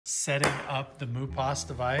setting up the MUPOS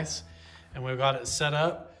device, and we've got it set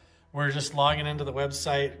up. We're just logging into the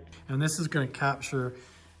website, and this is going to capture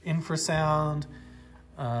infrasound,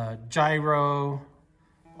 gyro,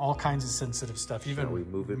 all kinds of sensitive stuff, even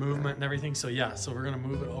movement and everything. So yeah, so we're going to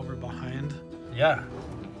move it over behind. Yeah,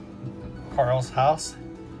 Carl's house,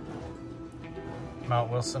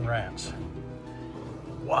 Mount Wilson Ranch.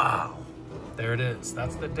 Wow, there it is.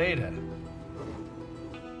 That's the data.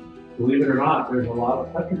 Believe it or not, there's a lot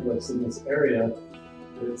of petroglyphs in this area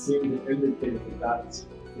that seem to indicate that that's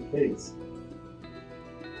the case.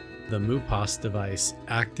 The MUPOS device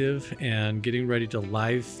active and getting ready to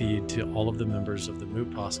live feed to all of the members of the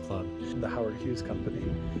MUPOS Club. The Howard Hughes Company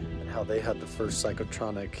and how they had the first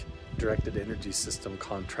psychotronic directed energy system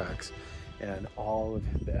contracts, and all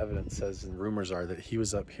of the evidence says and rumors are that he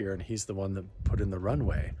was up here and he's the one that put in the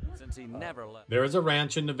runway. Since he never left. There is a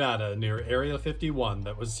ranch in Nevada near Area 51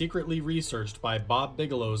 that was secretly researched by Bob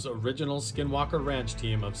Bigelow's original Skinwalker Ranch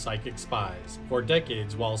team of psychic spies. For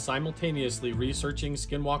decades, while simultaneously researching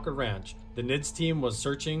Skinwalker Ranch, the NIDS team was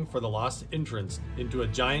searching for the lost entrance into a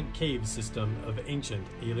giant cave system of ancient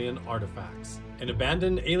alien artifacts. An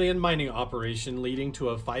abandoned alien mining operation leading to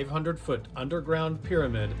a 500-foot underground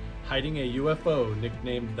pyramid hiding a UFO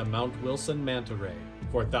nicknamed the Mount Wilson Manta Ray.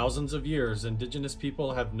 For thousands of years, indigenous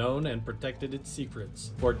people have known and protected its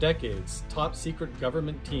secrets. For decades, top-secret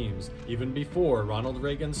government teams, even before Ronald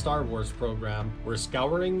Reagan's Star Wars program, were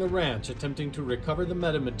scouring the ranch attempting to recover the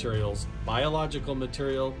metamaterials, biological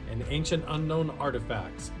material, and ancient unknown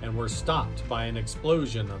artifacts, and were stopped by an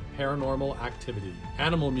explosion of paranormal activity.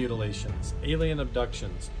 Animal mutilations, alien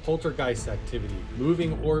abductions, poltergeist activity,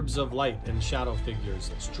 moving orbs of light and shadow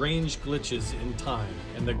figures, strange glitches in time,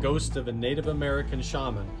 and the ghost of a Native American shaman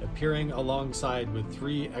appearing alongside with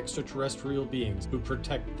 3 extraterrestrial beings who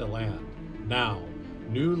protect the land. Now,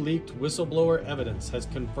 new leaked whistleblower evidence has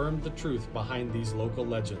confirmed the truth behind these local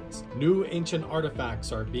legends. New ancient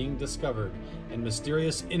artifacts are being discovered, and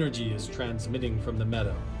mysterious energy is transmitting from the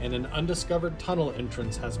meadow, and an undiscovered tunnel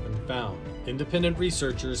entrance has been found. Independent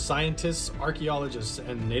researchers, scientists, archaeologists,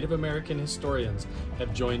 and Native American historians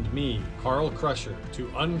have joined me, Carl Crusher,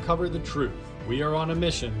 to uncover the truth. We are on a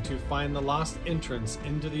mission to find the lost entrance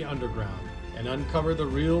into the underground and uncover the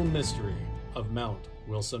real mystery of Mount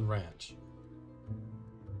Wilson Ranch.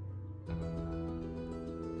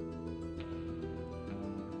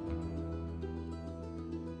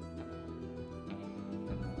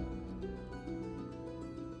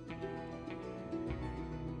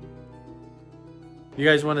 You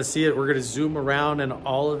guys want to see it? We're going to zoom around and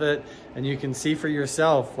all of it, and you can see for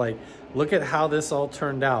yourself, like, look at how this all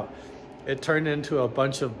turned out. It turned into a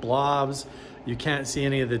bunch of blobs. You can't see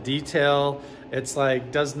any of the detail. It's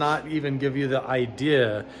like, does not even give you the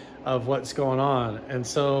idea of what's going on. And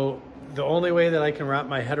so the only way that I can wrap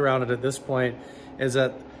my head around it at this point is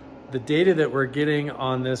that the data that we're getting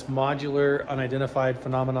on this modular unidentified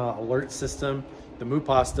phenomena alert system, the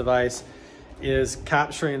MUPOS device, is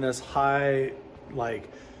capturing this high, like,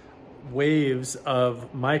 waves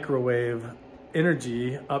of microwave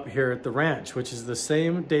energy up here at the ranch, which is the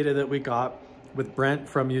same data that we got with Brent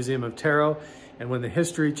from Museum of Tarot, and when the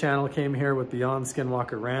History Channel came here with Beyond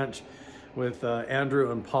Skinwalker Ranch, with Andrew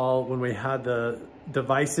and Paul, when we had the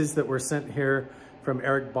devices that were sent here from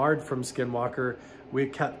Eric Bard from Skinwalker, we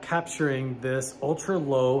kept capturing this ultra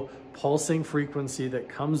low pulsing frequency that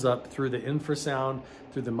comes up through the infrasound,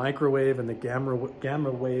 through the microwave and the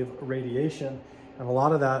gamma wave radiation, and a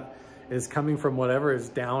lot of that is coming from whatever is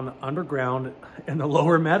down underground in the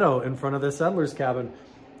lower meadow in front of the settler's cabin.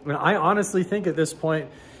 And I honestly think at this point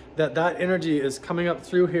that that energy is coming up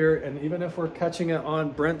through here, and even if we're catching it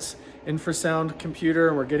on Brent's infrasound computer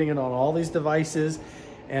and we're getting it on all these devices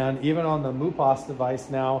and even on the MUPOS device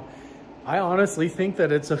now, I honestly think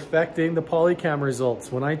that it's affecting the polycam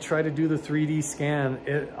results. When I try to do the 3D scan,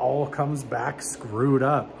 it all comes back screwed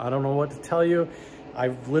up. I don't know what to tell you.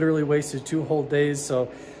 I've literally wasted 2 whole days,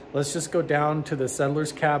 so let's just go down to the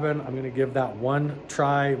settler's cabin. I'm gonna give that one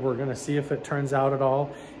try. We're gonna see if it turns out at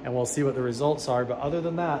all, and we'll see what the results are. But other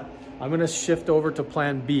than that, I'm gonna shift over to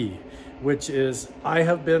plan B, which is, I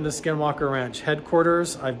have been to Skinwalker Ranch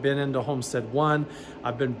headquarters. I've been into Homestead 1.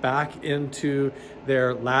 I've been back into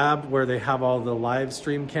their lab where they have all the live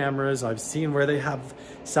stream cameras. I've seen where they have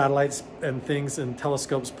satellites and things and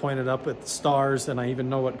telescopes pointed up at stars, and I even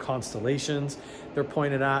know what constellations they're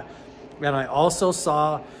pointed at. And I also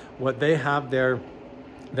saw what they have there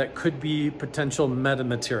that could be potential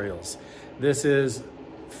metamaterials. This is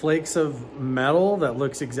flakes of metal that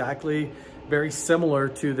looks exactly very similar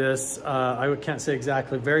to this, I can't say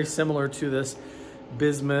exactly, very similar to this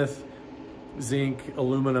bismuth zinc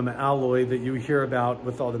aluminum alloy that you hear about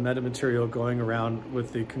with all the metamaterial going around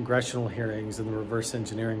with the congressional hearings and the reverse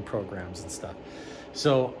engineering programs and stuff.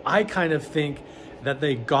 So I kind of think that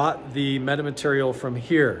they got the metamaterial from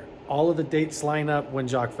here. All of the dates line up when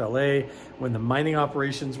Jacques Vallée, when the mining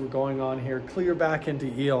operations were going on here, clear back into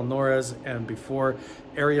El Norris, and before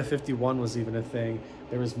Area 51 was even a thing.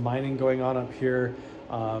 There was mining going on up here,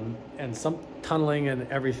 and some tunneling and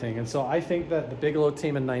everything. And so I think that the Bigelow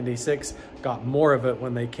team in 96 got more of it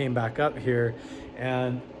when they came back up here.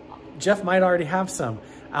 And Jeff might already have some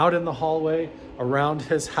out in the hallway around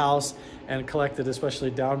his house and collected,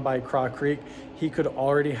 especially down by Craw Creek. He could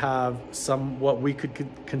already have some what we could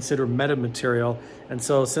consider metamaterial. And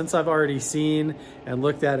so since I've already seen and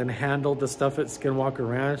looked at and handled the stuff at Skinwalker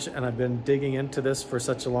Ranch, and I've been digging into this for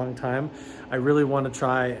such a long time, I really want to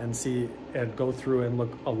try and see and go through and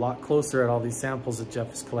look a lot closer at all these samples that Jeff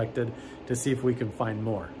has collected to see if we can find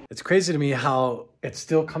more. It's crazy to me how it's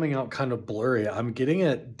still coming out kind of blurry. I'm getting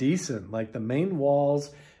it decent, like the main walls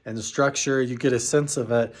and the structure, you get a sense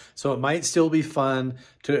of it. So it might still be fun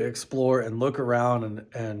to explore and look around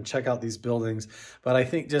and check out these buildings. But I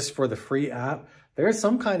think just for the free app, there's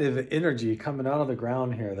some kind of energy coming out of the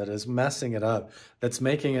ground here that is messing it up, that's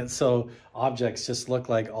making it so objects just look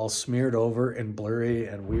like all smeared over and blurry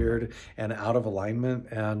and weird and out of alignment.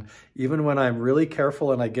 And even when I'm really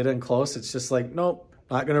careful and I get in close, it's just like, nope,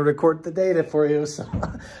 not going to record the data for you. So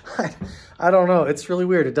I don't know. It's really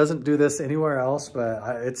weird. It doesn't do this anywhere else,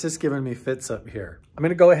 but it's just giving me fits up here. I'm going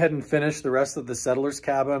to go ahead and finish the rest of the settler's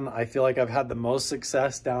cabin. I feel like I've had the most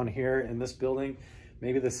success down here in this building.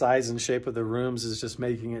 Maybe the size and shape of the rooms is just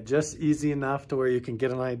making it just easy enough to where you can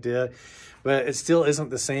get an idea, but it still isn't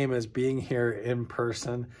the same as being here in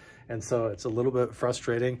person. And so it's a little bit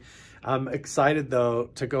frustrating. I'm excited though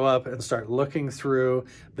to go up and start looking through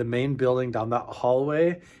the main building down that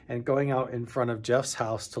hallway and going out in front of Jeff's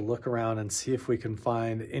house to look around and see if we can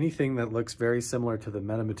find anything that looks very similar to the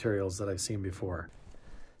metamaterials that I've seen before.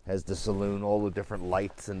 Has the saloon, all the different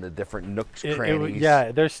lights and the different nooks, crannies.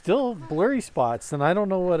 Yeah, there's still blurry spots, and I don't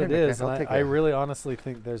know what it is. Okay, I really honestly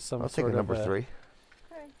think there's some sort of number 3.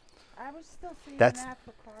 Okay. I was still seeing That's that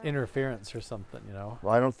for Carl. interference or something, you know.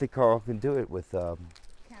 Well, I don't think Carl can do it with. Camera.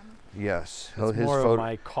 Yes, It's his more photo of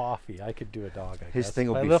my coffee. I could do a dog, I his guess. thing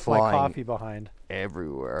will I be left my flying coffee behind.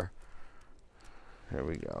 everywhere. There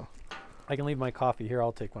we go. I can leave my coffee here.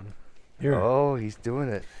 I'll take one. Here. Oh, he's doing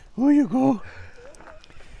it. Where you go?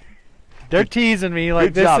 They're teasing me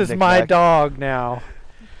like Good job, this is Nick my Mac. dog now.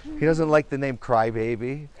 He doesn't like the name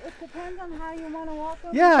Crybaby. It depends on how you want to walk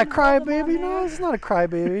him. Yeah, You can hold him crybaby. on No, there. it's not a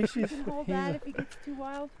crybaby. You She's can hold he's that if he gets too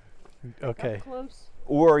wild. okay. Up close.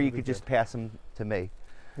 Or you could just pass him to me.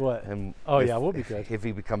 What? And Oh, if- yeah, we'll be good. If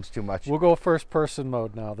he becomes too much. We'll go first person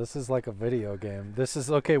mode now. This is like a video game. This is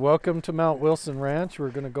okay. Welcome to Mount Wilson Ranch.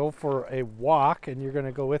 We're going to go for a walk and you're going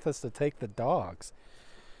to go with us to take the dogs.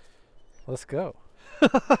 Let's go.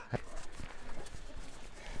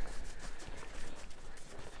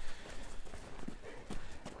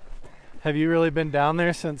 Have you really been down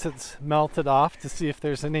there since it's melted off to see if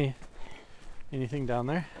there's anything down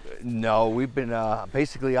there? No, we've been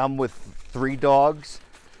basically I'm with 3 dogs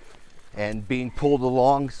and being pulled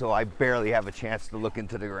along, so I barely have a chance to look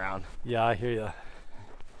into the ground. Yeah, I hear you.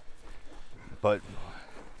 But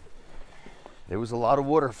there was a lot of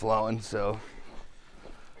water flowing, so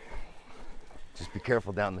just be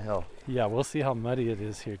careful down the hill. Yeah, we'll see how muddy it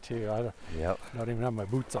is here too. I Yep, don't even have my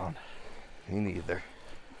boots on. me neither.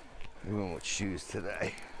 Even with shoes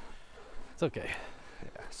today. It's okay.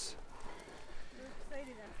 Yes. You're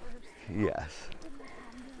excited at first. Yes.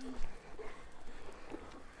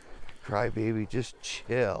 Crybaby, just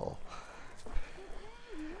chill.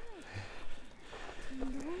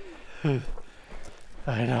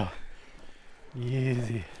 I know.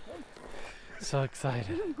 Easy. So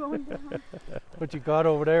excited. I'm going down. What you got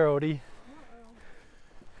over there, Odie?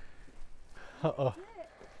 Uh-oh.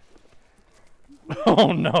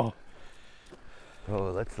 Oh no.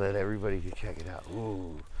 Oh, let's let everybody check it out.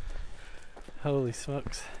 Ooh. Holy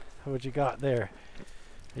smokes. What you got there?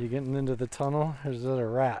 Are you getting into the tunnel or is it a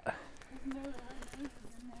rat?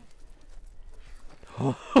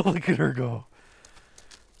 Oh, look at her go.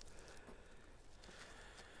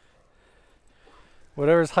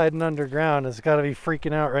 Whatever's hiding underground has got to be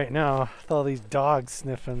freaking out right now with all these dogs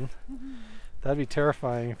sniffing. That'd be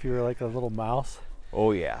terrifying if you were like a little mouse.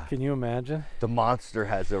 Oh yeah. Can you imagine? The monster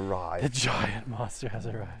has The arrived. giant monster has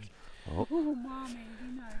arrived. Oh, mommy, be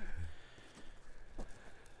nice.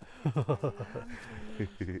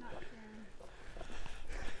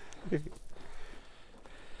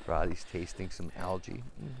 Roddy's tasting some algae.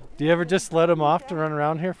 Do you ever just let them off to run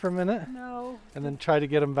around here for a minute No. and then try to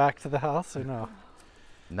get them back to the house, or no?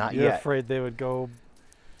 Not You're yet. afraid they would go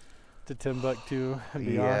to Timbuktu and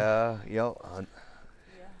beyond? Yeah, Yeah.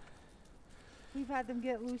 We've had them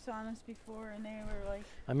get loose on us before, and they were like,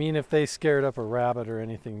 I mean, if they scared up a rabbit or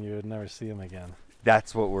anything, you would never see them again.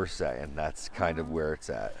 that's what we're saying. That's kind of where it's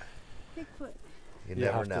at. Bigfoot. You You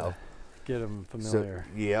never have to know. Get them So, familiar.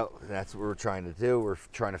 yeah, that's what we're trying to do. We're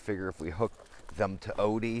trying to figure if we hook them to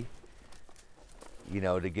Odie,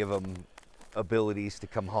 to give them abilities to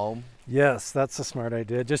come home. Yes, that's a smart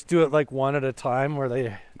idea. Just do it like one at a time where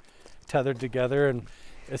they tethered together, and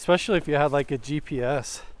especially if you had like a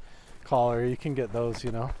GPS collar, you can get those,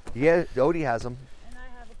 Yeah, Odie has them. And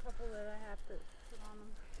I have a couple that I have to put on them.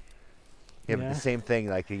 Yeah, but Yeah. the same thing,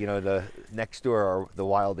 like, the next door, the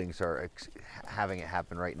Wildings are having it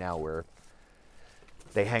happen right now where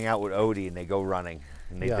they hang out with Odie and they go running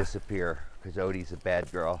and they Yeah. disappear because Odie's a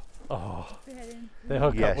bad girl. Oh, Bed they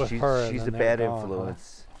hook Yeah, up with she's, her. and she's a then they're bad gone, huh?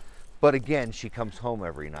 influence. But again, she comes home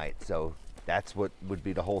every night, so that's what would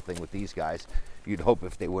be the whole thing with these guys. You'd hope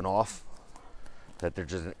if they went off that they're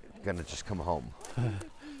just gonna just come home.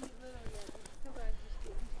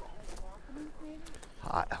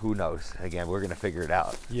 Who knows? Again, we're gonna figure it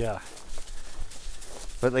out. Yeah.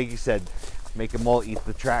 But like you said, make them all eat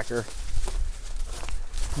the tracker.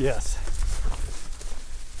 Yes.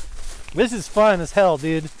 This is fun as hell,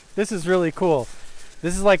 dude. This is really cool.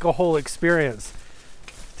 This is like a whole experience,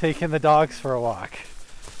 taking the dogs for a walk.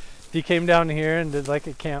 If you came down here and did like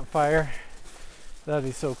a campfire, that'd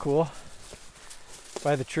be so cool.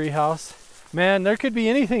 By the tree house. Man, there could be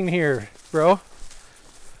anything here, bro.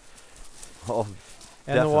 Oh,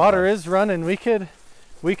 And the water definitely. is running.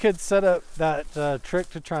 We could set up that trick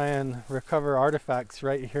to try and recover artifacts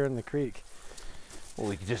right here in the creek. Well,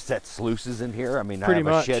 we could just set sluices in here. I mean, Pretty I have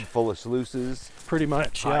much. a shed full of sluices, Pretty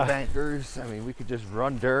much, high yeah. bankers. I mean, we could just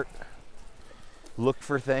run dirt, look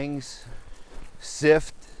for things,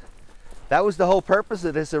 sift. That was the whole purpose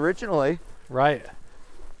of this originally. Right.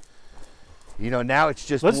 Now it's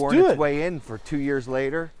just Let's worn do its it. way in for 2 years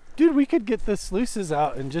later. Dude, we could get the sluices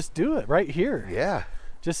out and just do it right here. Yeah.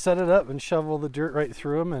 Just set it up and shovel the dirt right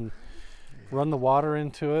through them and run the water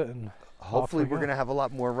into it. And Hopefully off we we're go. going to have a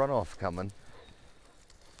lot more runoff coming.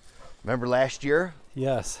 Remember last year?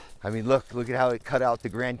 Yes. I mean, look at how it cut out the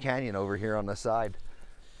Grand Canyon over here on the side.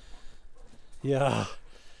 Yeah.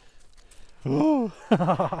 Ooh.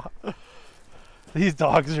 These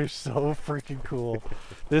dogs are so freaking cool.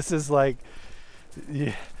 This is like,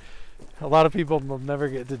 yeah, a lot of people will never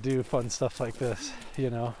get to do fun stuff like this,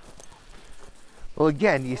 Well,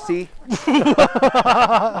 again, you see?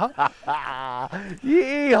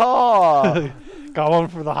 Yeehaw! Got one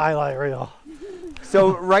for the highlight reel.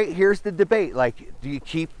 So right here's the debate. Like,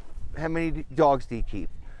 how many dogs do you keep?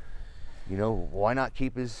 Why not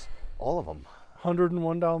keep all of them,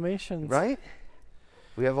 101 Dalmatians. right?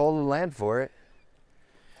 We have all the land for it.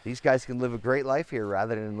 These guys can live a great life here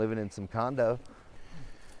rather than living in some condo.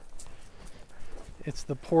 It's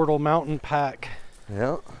the Portal Mountain Pack.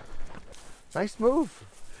 Yeah. Nice move.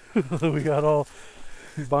 We got all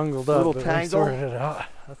bungled up, Little but we tangle. sorted it out.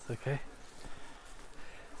 That's okay.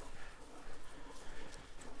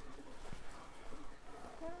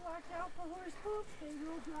 Gotta watch out for horse hooves. They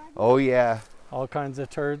will drive you. Oh, yeah. All kinds of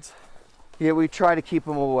turds. Yeah, we try to keep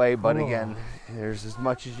them away, but Oh. again, there's as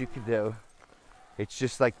much as you can do. It's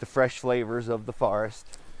just like the fresh flavors of the forest.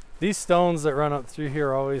 These stones that run up through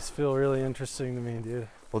here always feel really interesting to me, dude.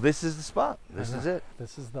 Well, this is the spot. This is it.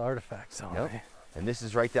 This is the artifact zone. Yep. eh? And this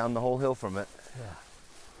is right down the whole hill from it. Yeah.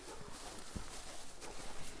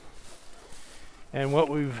 And what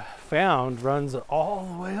we've found runs all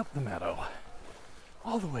the way up the meadow.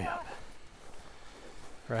 All the way up.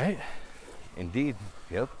 Right? Indeed.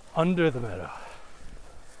 Yep. Under the meadow.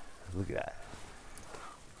 Look at that.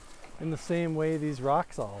 In the same way these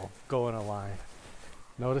rocks all go in a line.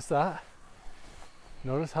 Notice that?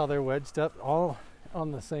 Notice how they're wedged up all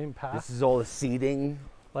on the same path, This is all the seeding.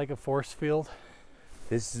 like a force field.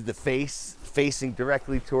 This is the face facing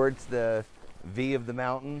directly towards the V of the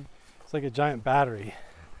mountain. It's like a giant battery.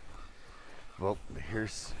 Well,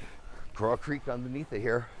 here's Craw Creek underneath it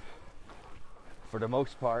here. For the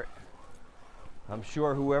most part. I'm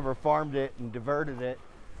sure whoever farmed it and diverted it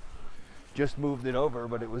just moved it over,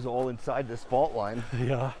 but it was all inside this fault line.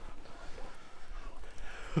 Yeah.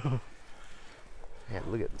 Yeah,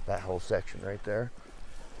 look at that whole section right there.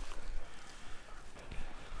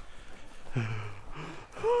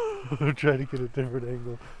 I'm trying to get a different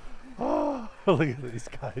angle. Oh, look at these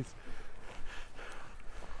guys.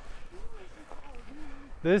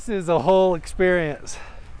 This is a whole experience.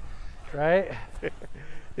 right?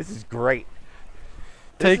 This is great.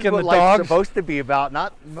 Taking this is what the life's dogs. supposed to be about.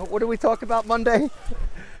 Not what did we talk about Monday?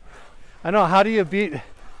 I know. How do you beat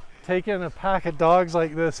taking a pack of dogs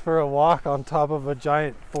like this for a walk on top of a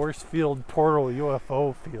giant force field portal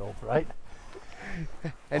UFO field, right?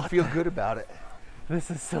 And feel good about it.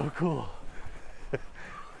 This is so cool.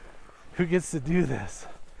 Who gets to do this?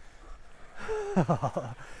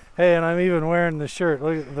 Hey, and I'm even wearing the shirt.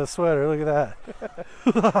 Look at the sweater. Look at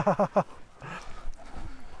that.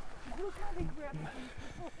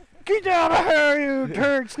 Get out of here, you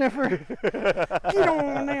turd sniffer. Get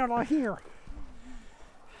on out of here.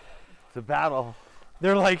 It's a battle.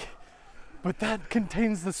 They're like, but that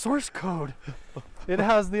contains the source code. It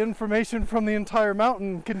has the information from the entire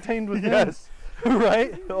mountain contained within. Yes.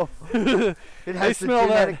 Right? It They has the smell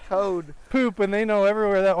genetic that code. poop and they know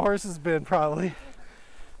everywhere that horse has been, probably.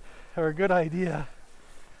 Or a good idea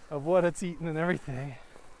of what it's eaten and everything.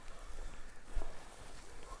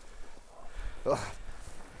 Ugh.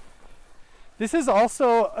 This is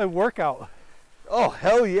also a workout. Oh,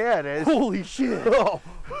 hell yeah, it is. Holy shit.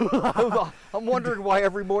 Oh. I'm wondering why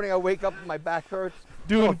every morning I wake up and my back hurts.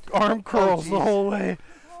 Doing arm curls the geez. whole way.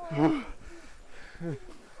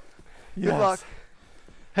 Good luck.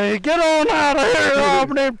 Hey, get on out of here,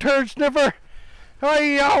 you damn turd sniffer.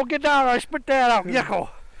 Hey, y'all, get down. I spit that out. Yucko.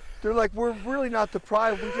 They're like, we're really not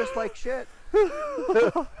deprived. We just like shit.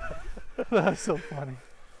 That's so funny.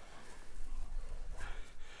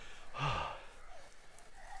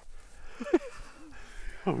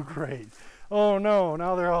 Oh, great. Oh, no.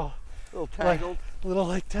 Now they're all A little tangled. little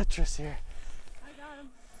like Tetris here. I got him.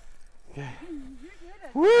 Okay. You're good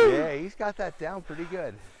at Woo! Yeah, he's got that down pretty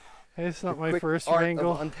good. Hey, it's not The my quick first art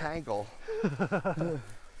wrangle. of untangle.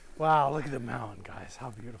 Wow, look at the mountain, guys.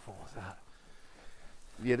 How beautiful is that?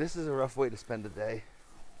 Yeah, this is a rough way to spend a day.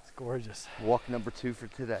 It's gorgeous. Walk number 2 for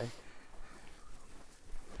today.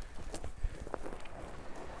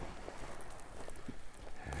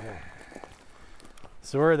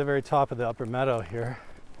 So we're at the very top of the upper meadow here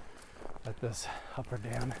at this upper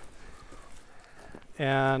dam.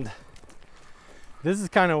 And this is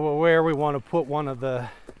kind of where we want to put one of the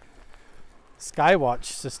Skywatch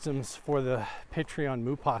systems for the Patreon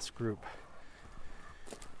MUPAS group.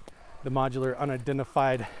 The Modular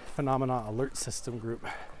Unidentified Phenomena Alert System group.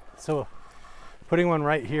 So putting one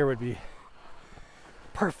right here would be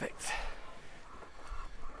perfect.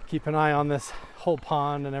 Keep an eye on this whole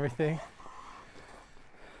pond and everything.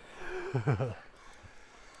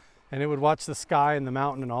 And it would watch the sky and the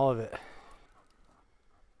mountain and all of it.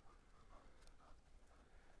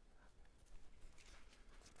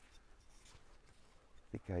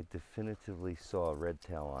 I think I definitively saw a red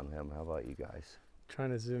tail on him. How about you guys? Trying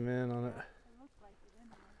to zoom in on it.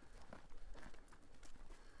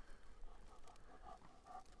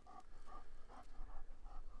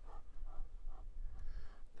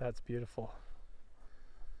 That's beautiful.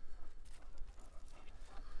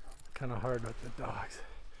 Kind of hard with the dogs.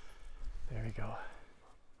 There we go.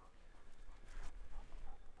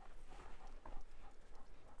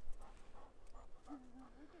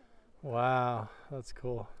 Wow, that's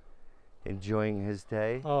cool. Enjoying his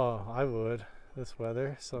day? Oh, I would. This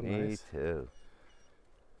weather, so Me nice. too.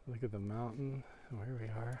 Look at the mountain and where we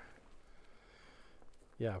are.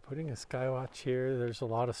 Yeah, putting a Skywatch here, there's a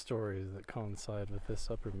lot of stories that coincide with this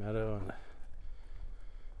upper meadow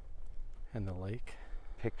and the lake.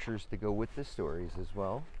 Pictures to go with the stories as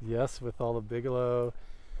well. Yes, with all the Bigelow,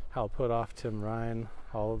 Hal Puthoff, Tim Ryan,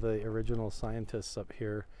 all of the original scientists up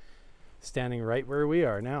here standing right where we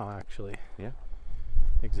are now, actually. Yeah.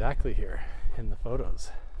 Exactly here in the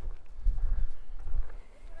photos.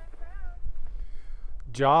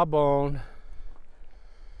 Jawbone.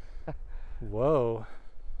 Whoa.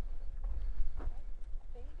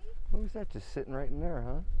 What was that, just sitting right in there,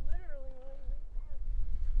 huh?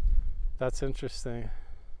 That's interesting.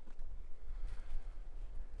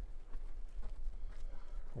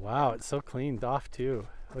 Wow, it's so cleaned off too.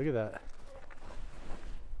 Look at that.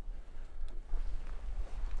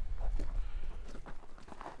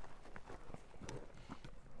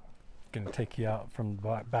 Gonna take you out from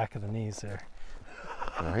the back of the knees there.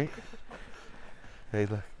 All right. Hey,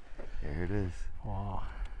 look. There it is. Wow,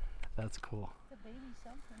 that's cool. It's a baby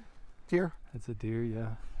something. Deer. It's a deer,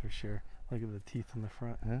 yeah, for sure. Look at the teeth in the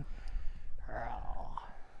front. Huh?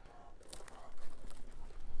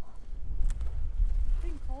 It's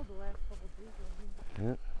been cold the last couple of days.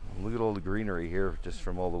 Yeah. Look at all the greenery here just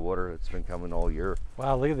from all the water that's been coming all year.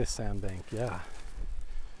 Wow, look at this sandbank, yeah.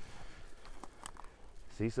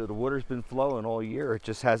 See, so the water's been flowing all year. It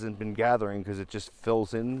just hasn't been gathering because it just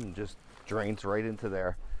fills in and just drains right into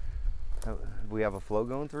there. We have a flow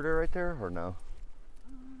going through there right there, or no?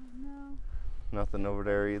 No. Nothing over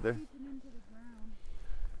there either? Seeping into the ground.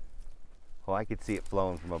 Oh, I could see it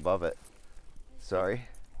flowing from above it. Sorry.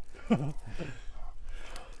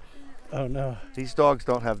 Oh no. These dogs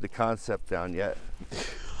don't have the concept down yet.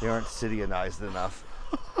 They aren't cityanized enough.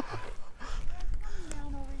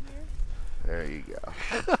 Down over here. There you go.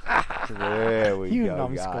 There we You go,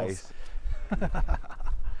 numbskulls. guys.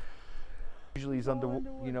 Usually he's under,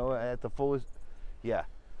 you know, at the fullest. Yeah,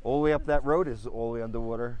 all the way up that road is all the way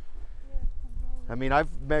underwater. I mean, I've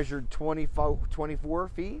measured 24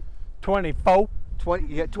 feet. 24.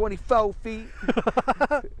 24 feet.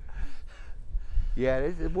 Yeah,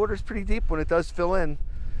 the water's pretty deep when it does fill in.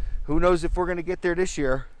 Who knows if we're going to get there this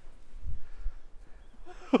year?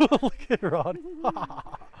 Look at Rod.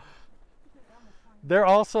 They're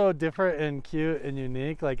also different and cute and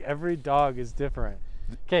unique. Like every dog is different.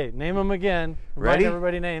 Okay, name them again. Ready? Remind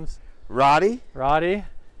everybody names. Roddy. Roddy.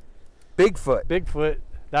 Bigfoot. Bigfoot.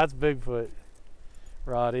 That's Bigfoot.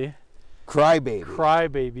 Roddy. Crybaby.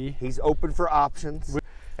 Crybaby. He's open for options.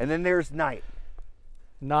 And then there's Night.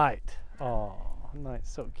 Night. Oh, Night.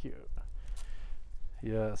 So cute.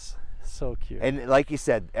 Yes. So cute. And like you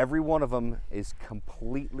said, every one of them is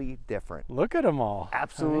completely different. Look at them all.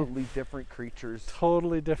 Absolutely different creatures.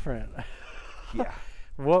 Totally different. Yeah.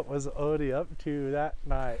 What was Odie up to that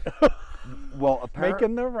night? Well, apparently.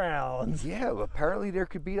 Making the rounds. Yeah, apparently there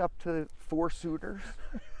could be up to 4 suitors.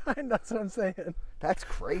 That's what I'm saying. That's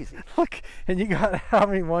crazy. Look, and you got how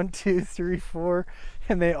many? 1, 2, 3, 4,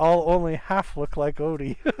 and they all only half look like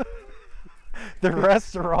Odie. The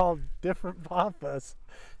rest are all different papas.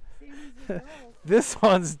 Same as the dog. This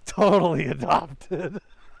one's totally adopted,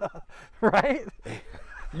 right?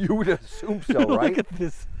 You would assume so, right? Look at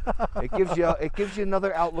this. It gives you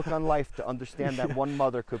another outlook on life to understand that one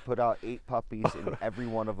mother could put out 8 puppies and every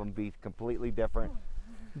one of them be completely different.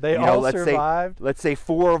 They You know, all survived. Let's say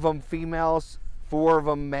 4 of them females, 4 of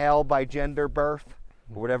them male by gender birth,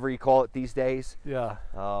 or whatever you call it these days. Yeah,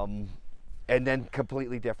 And then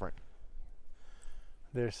completely different.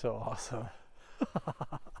 they're so awesome.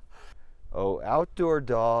 Oh, outdoor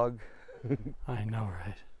dog. I know,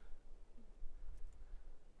 right?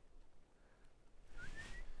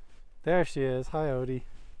 There she is. Hi, Odie.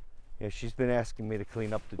 Yeah, she's been asking me to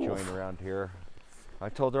clean up the joint around here. I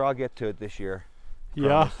told her I'll get to it this year.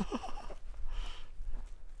 Yeah.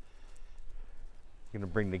 Gonna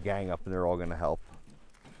bring the gang up and they're all gonna help.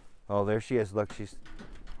 Oh, there she is. Look, she's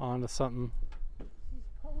On to something. She's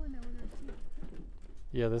pulling over her feet.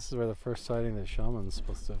 Yeah, this is where the first sighting of the shaman's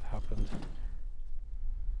supposed to have happened.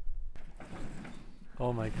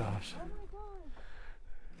 Oh my gosh. Oh my god.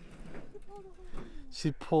 She pulled a whole thing.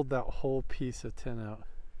 She pulled that whole piece of tin out.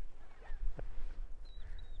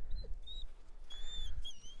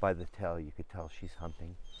 by the tail. You could tell she's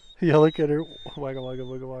hunting. Yeah, look at her. Waggle, waggle,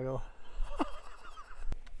 wiggle, waggle.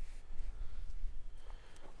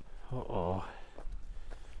 Uh-oh.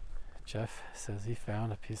 Jeff says he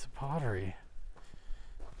found a piece of pottery.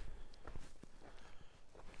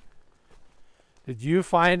 Did you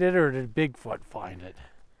find it or did Bigfoot find it?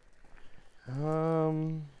 I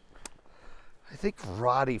think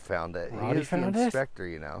Roddy found it. Roddy he is found the it? inspector,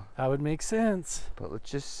 you know. That would make sense. But let's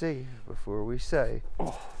just see before we say.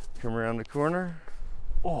 Oh. Come around the corner.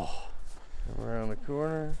 Oh. Come around the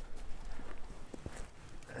corner.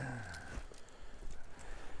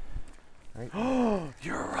 Right. Oh,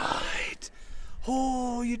 you're right.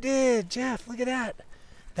 Oh, you did, Jeff. Look at that.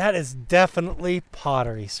 That is definitely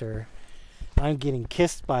pottery, sir. I'm getting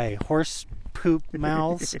kissed by horse poop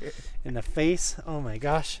mouths in the face. Oh my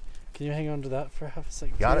gosh. Can you hang on to that for half a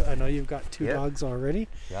second? Got it. I know you've got two Yep. dogs already.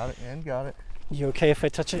 Got it and got it. You okay if I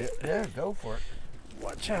touch it? Yeah, go for it.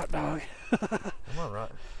 Watch out, dog. Come on,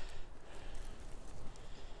 Rod.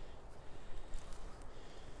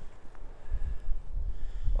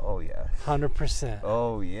 Oh, yes. 100%.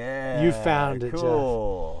 Oh, yeah. You found it, Jeff.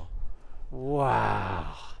 Cool.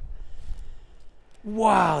 Wow.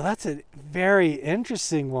 Wow, that's a very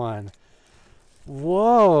interesting one.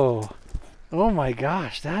 Whoa. Oh my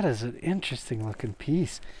gosh, that is an interesting looking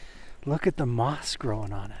piece. Look at the moss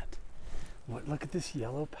growing on it. What? Look at this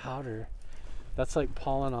yellow powder. That's like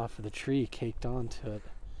pollen off of the tree caked onto it.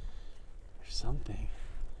 Or something.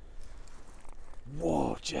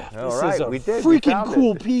 Whoa, Jeff, All this right, is a we did. We freaking found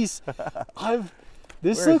cool it. piece. This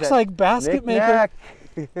Where is looks that? like basket maker.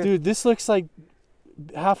 Knick-knack. Dude, this looks like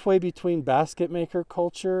halfway between basket maker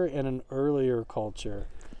culture and an earlier culture.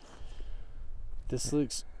 This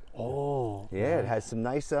looks, oh. Yeah, it has some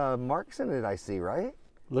nice marks in it, I see, right?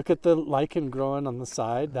 Look at the lichen growing on the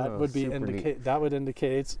side. That Oh, would be super indicate. That would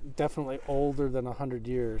indicate it's definitely older than 100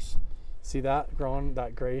 years. See that growing,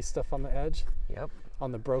 that gray stuff on the edge? Yep.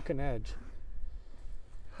 On the broken edge.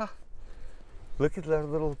 Look at the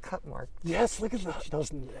little cut mark. Yes, look at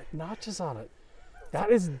those notches on it. That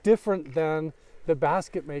is different than the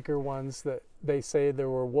basket maker ones that they say they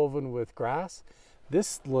were woven with grass.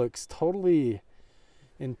 This looks totally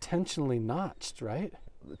intentionally notched, right?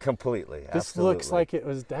 Completely. This looks like it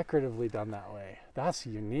was decoratively done that way. That's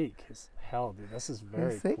unique as hell, dude. This is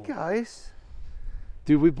very cool. Guys?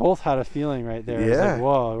 Dude, we both had a feeling right there. Yeah. It's like,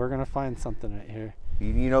 whoa, we're going to find something right here.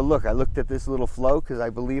 You know, look, I looked at this little flow because I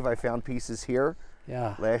believe I found pieces here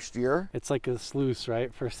last year. It's like a sluice,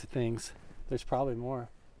 right, for things. There's probably more.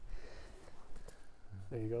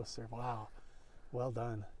 There you go, sir. Wow. Well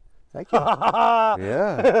done. Thank you.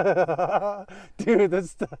 Yeah. Dude,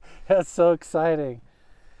 that's so exciting.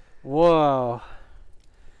 Whoa.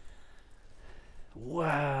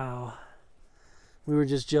 Wow. We were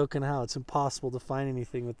just joking how it's impossible to find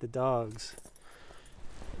anything with the dogs.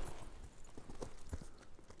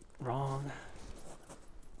 Wrong.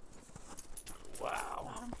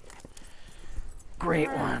 Wow.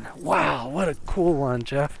 Great one. Wow, what a cool one,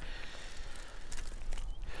 Jeff.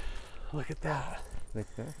 Look at that.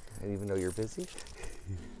 Like that? I didn't even know you're busy.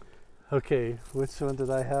 Okay, which one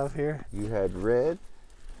did I have here? You had red.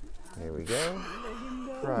 There we go.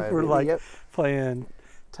 Right. We're like playing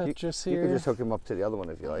Tetris here. You can just hook him up to the other one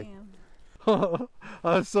if you like. I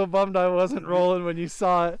was so bummed I wasn't rolling when you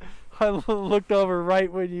saw it. I looked over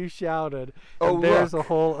right when you shouted. And there's a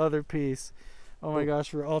whole other piece. Oh my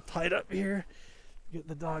gosh, we're all tied up here. Get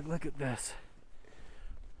the dog, look at this.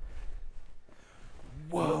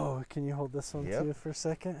 Whoa, can you hold this one too for a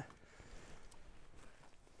second?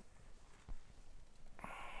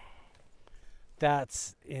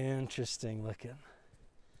 That's interesting looking.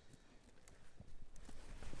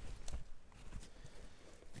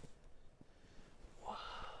 Wow.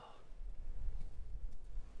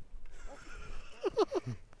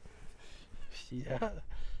 Yeah.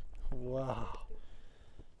 Wow.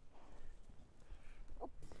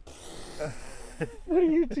 What are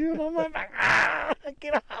you doing on my back? Ah,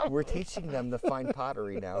 get out. We're teaching them to find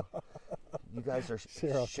pottery now. You guys are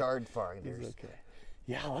shard finders. Okay.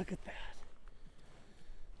 Yeah, look at that.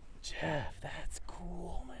 Jeff, that's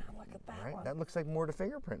cool, man. Look at that one. That looks like more to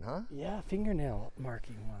fingerprint, huh? Yeah, fingernail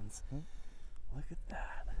marking ones. Look at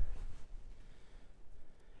that.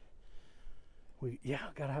 We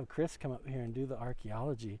gotta have Chris come up here and do the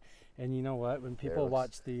archaeology. And you know what? When people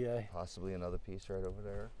watch the possibly another piece right over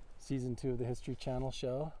there. Season 2 of the History Channel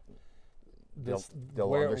show. They'll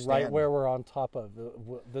understand. Right where we're on top of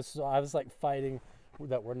this. I was like fighting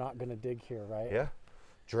that we're not going to dig here, right? Yeah.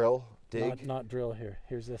 Drill, dig. Not drill here.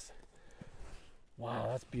 Here's this. Wow,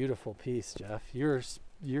 that's a beautiful piece, Jeff. You're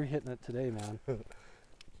hitting it today, man.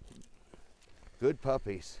 Good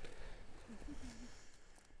puppies.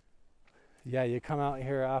 Yeah, you come out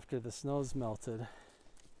here after the snow's melted.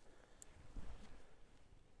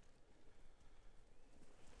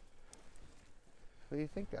 What do you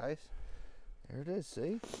think, guys? There it is,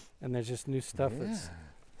 see? And there's just new stuff that's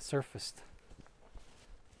surfaced.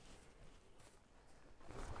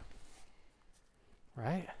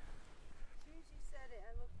 Right? As soon as you said it,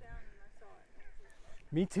 I looked down and I saw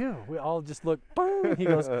it. Me too. We all just look, boom. He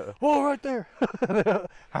goes, oh, right there.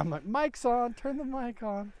 I'm like, mic's on, turn the mic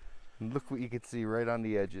on. And look what you can see right on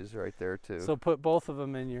the edges right there too. So put both of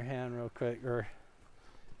them in your hand real quick, or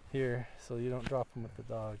here, so you don't drop them with the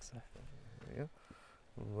dogs. Yeah.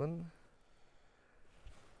 One.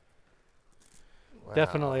 Wow.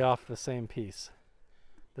 Definitely off the same piece.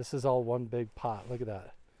 This is all one big pot. Look at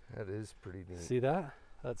that. That is pretty neat. See that?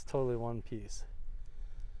 That's totally one piece.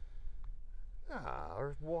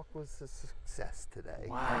 Our walk was a success today.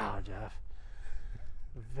 Wow, Jeff.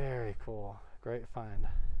 Very cool. Great find.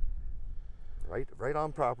 Right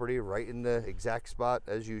on property, right in the exact spot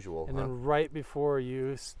as usual. And then right before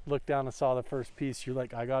you looked down and saw the first piece, you're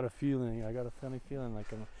like, I got a funny feeling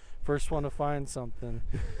like I'm the first one to find something.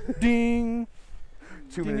 Ding!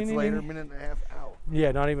 2 minutes later, minute and a half out.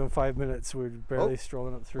 Yeah, not even 5 minutes. We're barely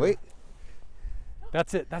strolling up through. Wait.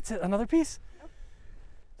 That's it. Another piece?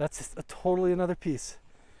 That's totally another piece.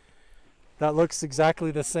 That looks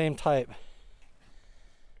exactly the same type.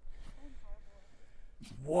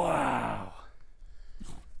 Wow.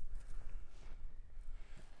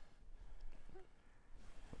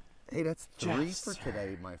 Hey, that's 3 for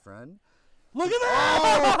today, my friend. Look at that!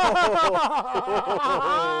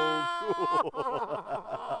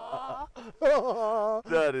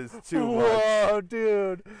 That is too much. Whoa,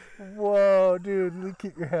 dude. Whoa, dude.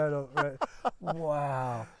 Keep your head up, right?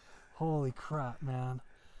 Wow. Holy crap, man.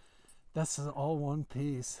 This is all one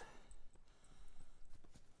piece.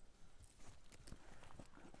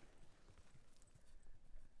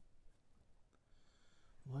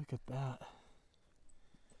 Look at that.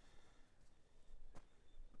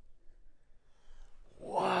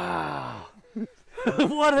 Wow.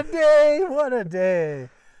 What a day. What a day.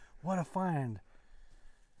 What a find.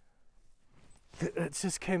 It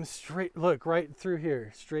just came straight, look, right through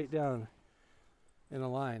here, straight down in a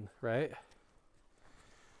line, right?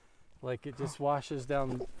 Like it just washes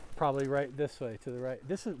down probably right this way to the right.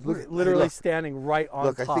 This is literally standing right on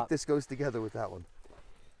top. Look, I think this goes together with that one.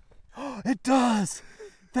 It does.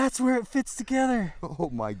 That's where it fits together. Oh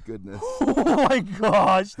my goodness. Oh my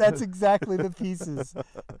gosh, that's exactly the pieces.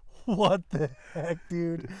 What the heck,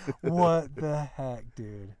 dude? What the heck,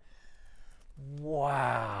 dude?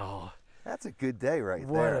 Wow. That's a good day right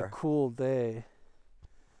there. What a cool day.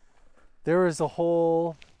 There was a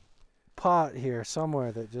whole pot here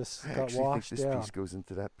somewhere that just got washed down. This piece goes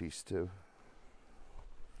into that piece too.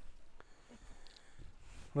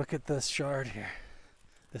 Look at this shard here.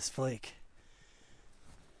 This flake.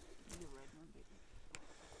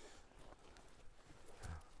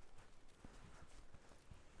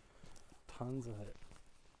 Tons of it.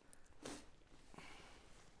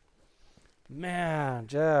 Man,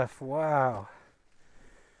 Jeff, wow.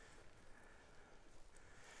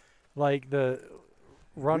 Like the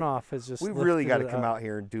runoff is just... We really got to come out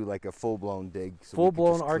here and do like a full-blown dig. So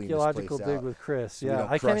full-blown archaeological dig with Chris. Yeah,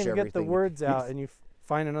 I can't even get the words out and you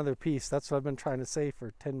find another piece. That's what I've been trying to say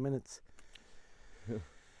for 10 minutes.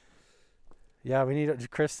 Yeah, we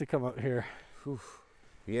need Chris to come up here.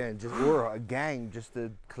 Yeah, and just or a gang just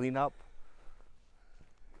to clean up.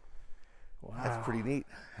 Wow. That's pretty neat.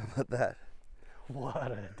 How about that?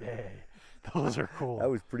 What a day. Those are cool. That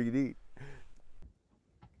was pretty neat.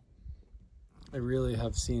 I really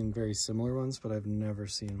have seen very similar ones, but I've never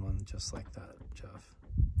seen one just like that, Jeff.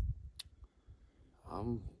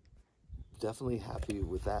 I'm definitely happy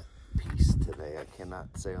with that piece today. I cannot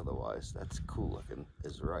say otherwise. That's cool looking,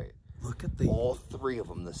 is right. Look at the... all three of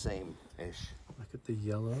them the same-ish. Look at the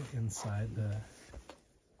yellow inside the...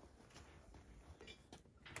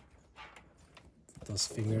 those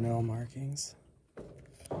fingernail markings.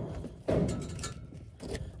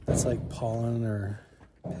 That's like pollen or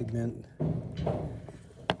pigment.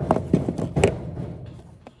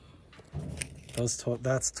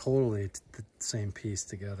 That's totally the same piece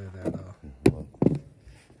together there, though.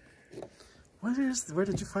 Where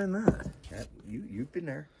did you find that? You've been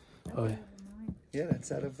there. Oh yeah. Yeah,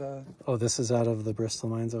 that's out of. Oh, this is out of the Bristol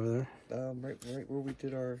mines over there. Right where we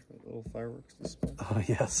did our little fireworks this morning. Oh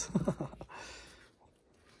yes.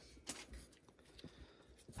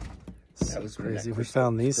 That was crazy. We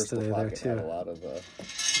found these today there too. Had a lot of.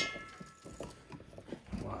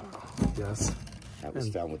 Wow. Yes. That was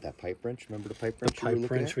found with that pipe wrench. Remember the pipe wrench? The pipe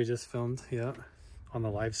wrench we just filmed. Yeah. On the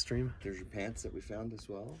live stream. There's your pants that we found as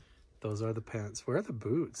well. Those are the pants. Where are the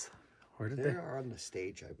boots? Where did they? They are on the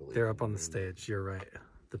stage, I believe. They're up on the stage. You're right.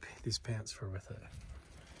 These pants were with it.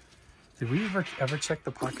 Did we ever check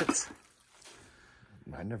the pockets?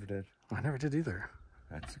 I never did. I never did either.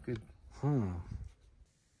 That's a good.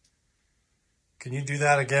 Can you do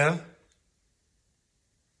that again?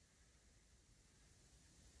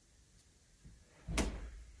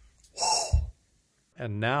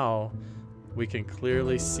 And now we can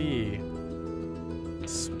clearly see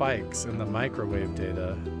spikes in the microwave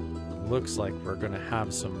data. Looks like we're going to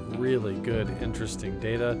have some really good, interesting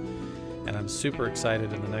data. And I'm super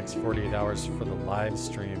excited in the next 48 hours for the live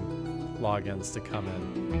stream logins to come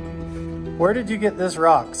in. Where did you get this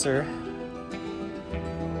rock, sir?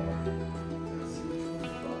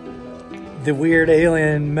 The weird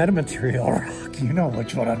alien metamaterial rock. You know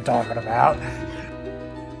which one I'm talking about.